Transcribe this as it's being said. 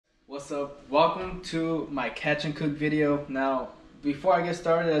What's up? Welcome to my catch and cook video. Now, before I get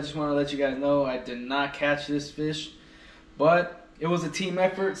started, I just want to let you guys know I did not catch this fish, but it was a team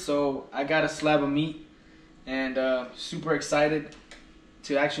effort, so I got a slab of meat and super excited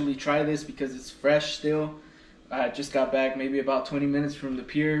to actually try this because it's fresh still. I just got back maybe about 20 minutes from the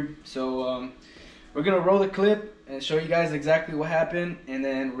pier, so we're gonna roll the clip and show you guys exactly what happened, and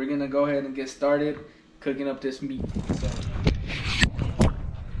then we're gonna go ahead and get started cooking up this meat. So.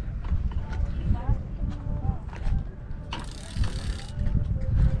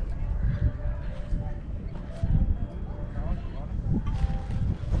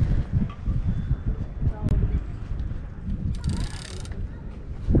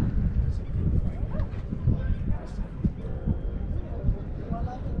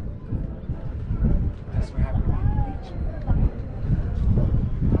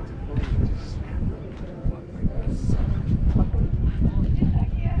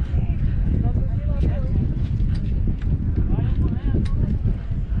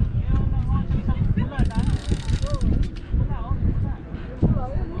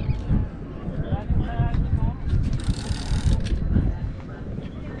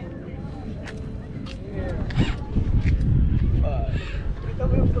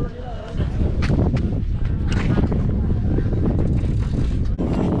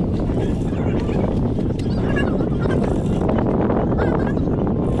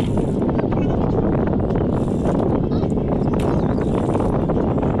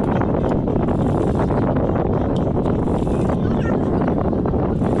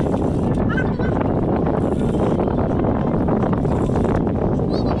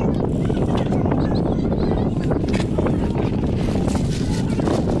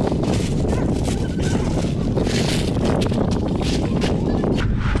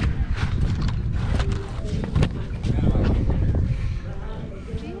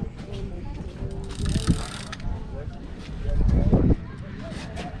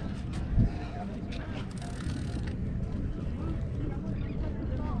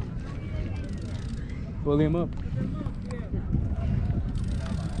 Pull him up.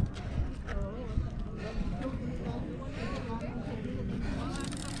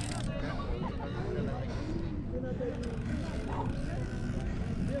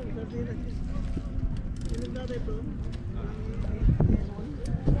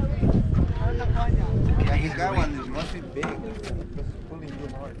 Yeah, he's got one. It must be big. It's pulling too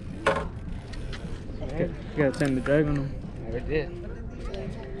hard. You gotta turn the drag on him. I did.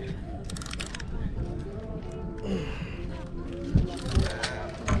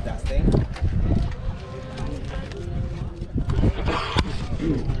 That thing?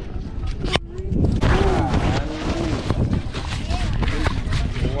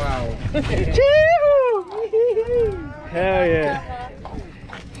 Wow. Hell yeah.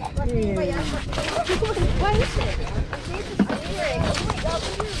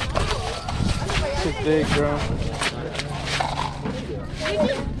 It's big, bro.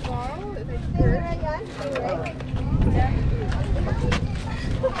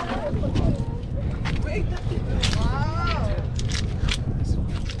 Wow.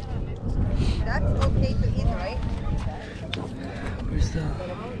 That's okay to eat, right? Where's the...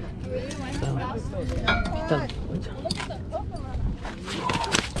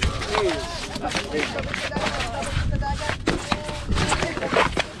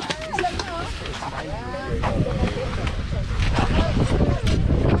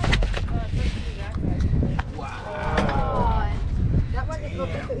 Wow. That one is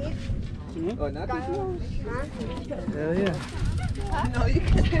okay to eat? Oh, not this one? Hell yeah. No, you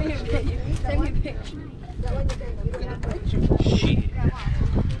can send me a picture. That one you can have picture. Shit.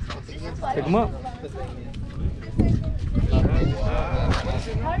 Pick him up.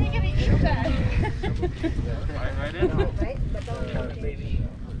 How are you gonna eat that? Right in? Right? But don't baby.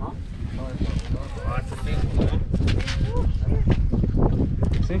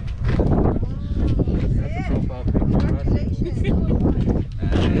 See? That's a profile picture.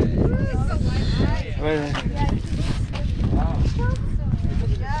 Right.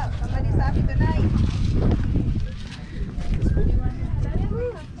 Good job. Somebody's happy tonight.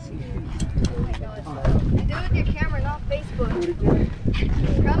 Do it with your camera, not Facebook.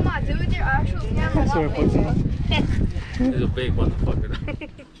 Grandma, do it with your actual camera, That's where not I put Facebook. It's a big motherfucker.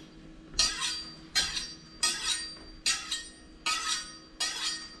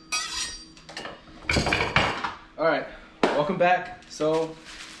 Alright, welcome back. So,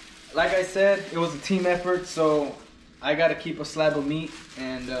 like I said, it was a team effort, so I gotta keep a slab of meat,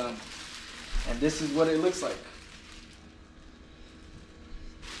 and this is what it looks like.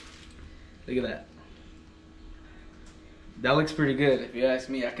 Look at that. That looks pretty good. If you ask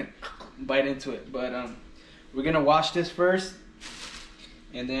me, I can bite into it. But we're gonna wash this first,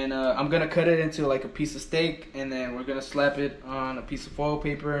 and then I'm gonna cut it into like a piece of steak, and then we're gonna slap it on a piece of foil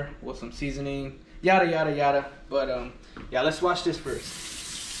paper with some seasoning, yada yada yada. But yeah, let's wash this first.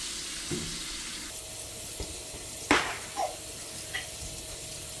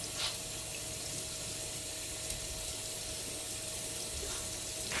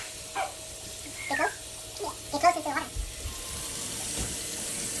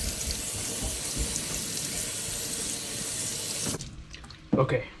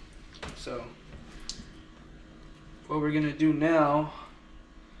 Okay, so what we're gonna do now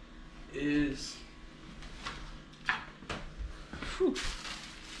is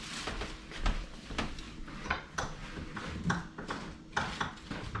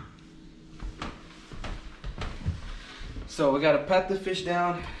so we gotta pat the fish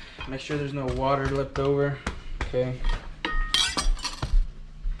down, make sure there's no water left over. Okay.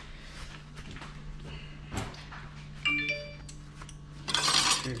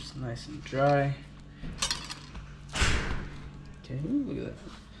 It's nice and dry. Okay, ooh, look at that.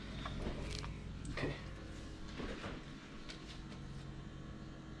 Okay.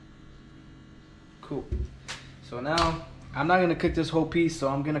 Cool. So now I'm not gonna cook this whole piece, so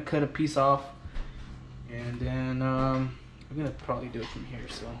I'm gonna cut a piece off, and then I'm gonna probably do it from here.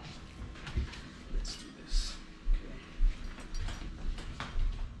 So let's do this. Okay.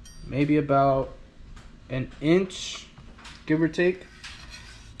 Maybe about an inch, give or take.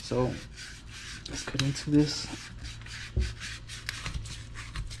 So let's cut into this.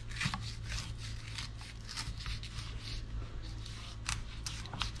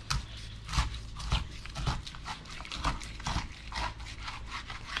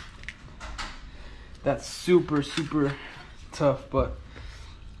 That's super tough, but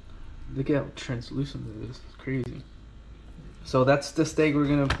look at how translucent it is. It's crazy. So that's the steak we're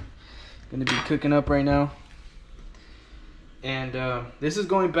gonna be cooking up right now. And this is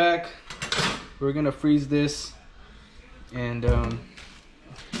going back. We're gonna freeze this, and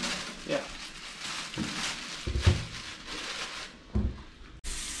yeah.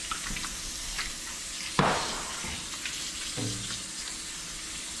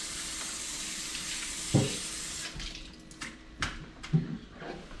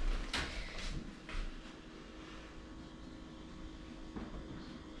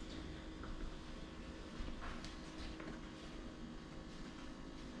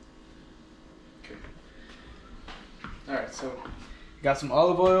 Alright, so got some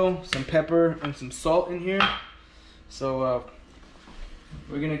olive oil, some pepper, and some salt in here. So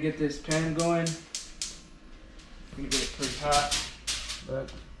we're gonna get this pan going. We're gonna get it pretty hot,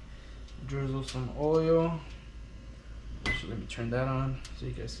 but drizzle some oil. Actually, let me turn that on so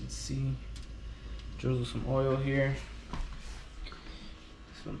you guys can see. Drizzle some oil here.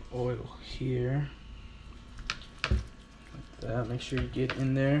 Some oil here. Like that. Make sure you get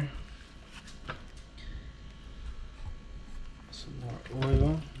in there. Some more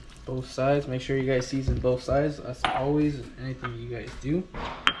oil, both sides. Make sure you guys season both sides, as always, anything you guys do.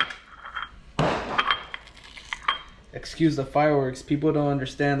 Excuse the fireworks. People don't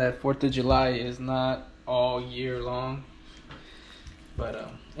understand that 4th of July is not all year long.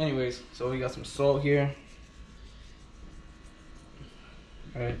 But anyways, so we got some salt here.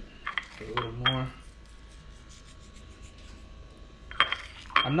 All right, a little more.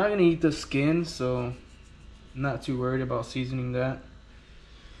 I'm not gonna eat the skin, so I'm not too worried about seasoning that.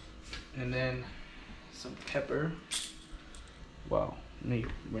 And then some pepper. Wow, let me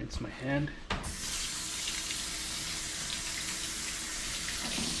rinse my hand.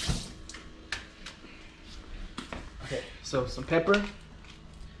 Okay, so some pepper.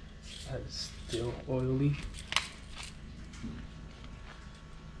 That is still oily.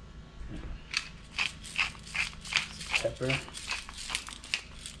 Some pepper.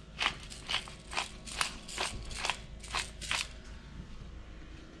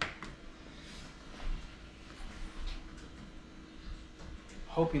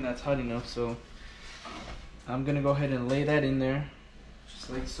 Hoping that's hot enough, so I'm gonna go ahead and lay that in there, just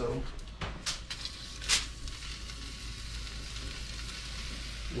like so.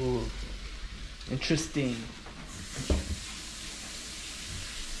 Whoa, interesting.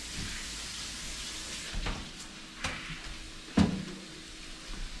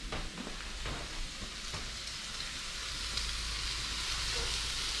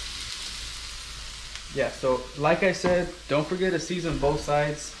 Yeah, so like I said, don't forget to season both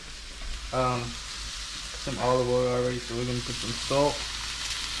sides. Some olive oil already, so we're gonna put some salt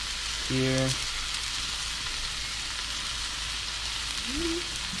here.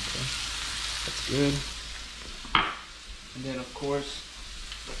 Okay, that's good. And then of course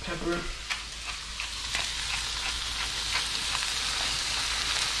the pepper.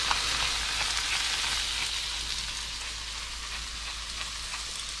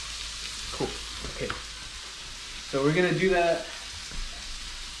 Cool. Okay. So we're gonna do that.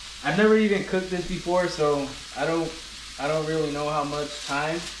 I've never even cooked this before, so I don't really know how much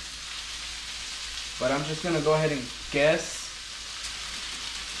time. But I'm just gonna go ahead and guess.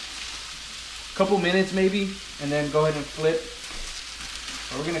 A couple minutes maybe, and then go ahead and flip.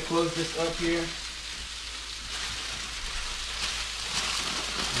 So we're gonna close this up here.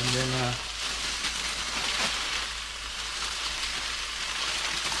 And then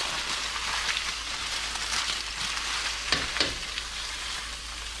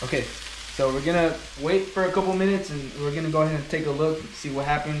okay, so we're gonna wait for a couple minutes and we're gonna go ahead and take a look, see what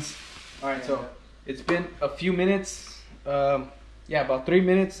happens. All right, so it's been a few minutes, yeah, about 3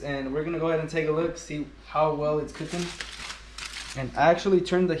 minutes, and we're gonna go ahead and take a look, see how well it's cooking. And I actually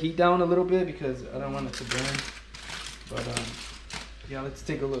turned the heat down a little bit because I don't want it to burn. But yeah, let's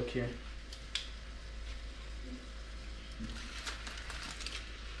take a look here.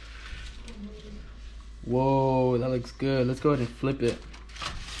 Whoa, that looks good. Let's go ahead and flip it.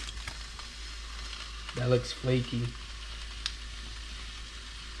 That looks flaky.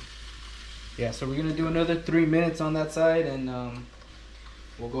 Yeah, so we're gonna do another 3 minutes on that side, and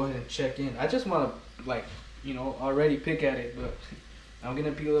we'll go ahead and check in. I just want to, like, you know, already pick at it, but I'm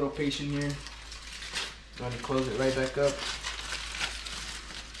gonna be a little patient here. Go ahead and close it right back up.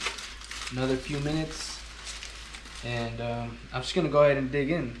 Another few minutes, and I'm just gonna go ahead and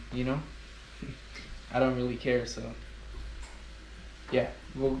dig in. You know, I don't really care, so yeah,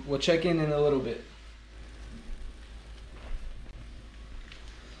 we'll check in a little bit.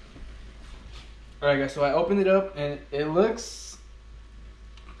 Alright guys, so I opened it up and it looks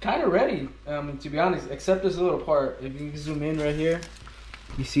kind of ready, to be honest, except this little part. If you can zoom in right here,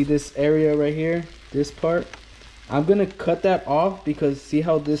 you see this area right here, this part. I'm gonna cut that off because see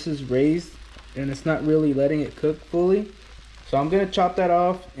how this is raised and it's not really letting it cook fully. So I'm gonna chop that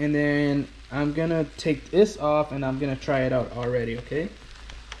off, and then I'm gonna take this off and I'm gonna try it out already, okay?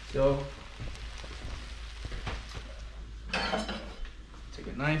 So take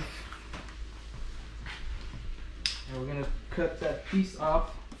a knife. And we're gonna cut that piece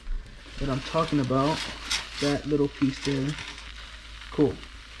off that I'm talking about. That little piece there. Cool.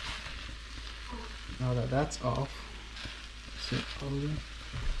 Now that that's off, sit over.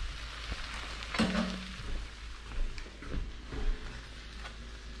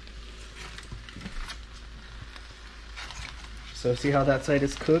 So see how that side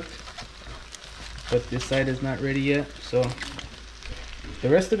is cooked, but this side is not ready yet. So the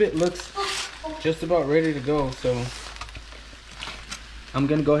rest of it looks just about ready to go. So I'm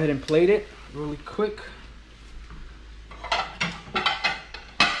gonna go ahead and plate it really quick.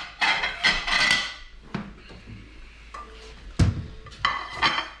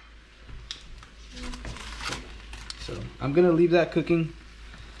 So I'm gonna leave that cooking,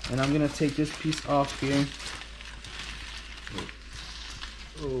 and I'm gonna take this piece off here.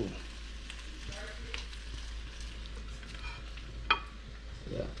 Oh.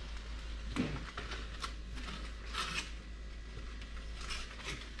 Yeah.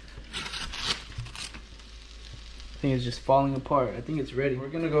 I think it's just falling apart. I think it's ready. We're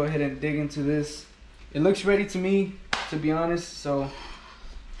gonna go ahead and dig into this. It looks ready to me, to be honest. So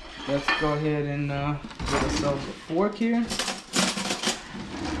let's go ahead and get ourselves a fork here.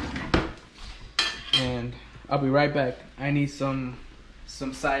 And I'll be right back. I need some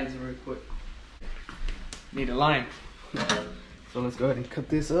sides real quick. Need a lime. So let's go ahead and cut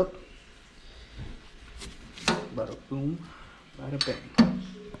this up. Bada boom, bada bang.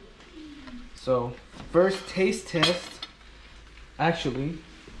 So first taste test. Actually,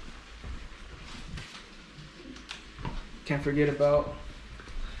 can't forget about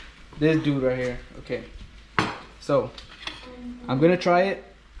this dude right here. Okay, so I'm gonna try it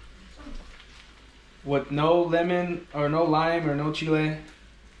with no lemon or no lime or no chile,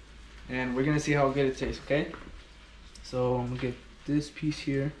 and we're gonna see how good it tastes. Okay, so I'm gonna get this piece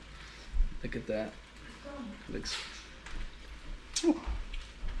here. Look at that. Looks. Whew.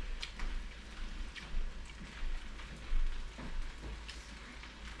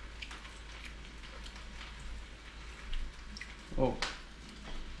 Oh,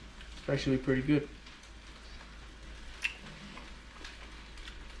 it's actually pretty good.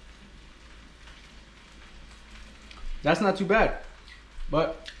 That's not too bad,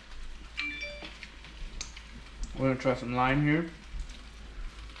 but we're gonna try some lime here.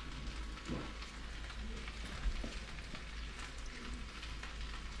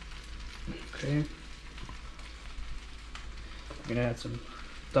 Okay. gonna add some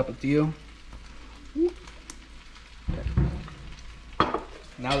tapatio. Okay.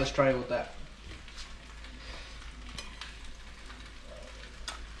 Now let's try it with that.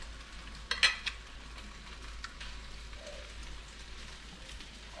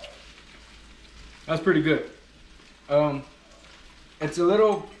 That's pretty good. It's a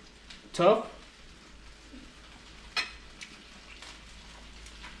little tough,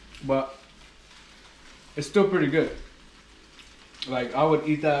 but it's still pretty good. Like, I would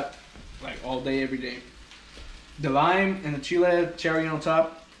eat that like all day, every day. The lime and the chile cherry on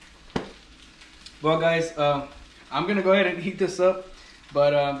top. Well, guys, I'm gonna go ahead and heat this up,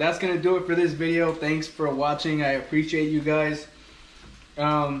 but that's gonna do it for this video. Thanks for watching. I appreciate you guys.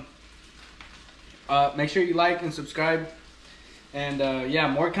 Make sure you like and subscribe, and yeah,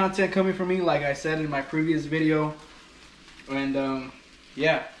 more content coming from me, like I said in my previous video. And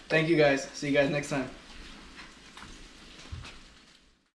yeah, thank you guys. See you guys next time.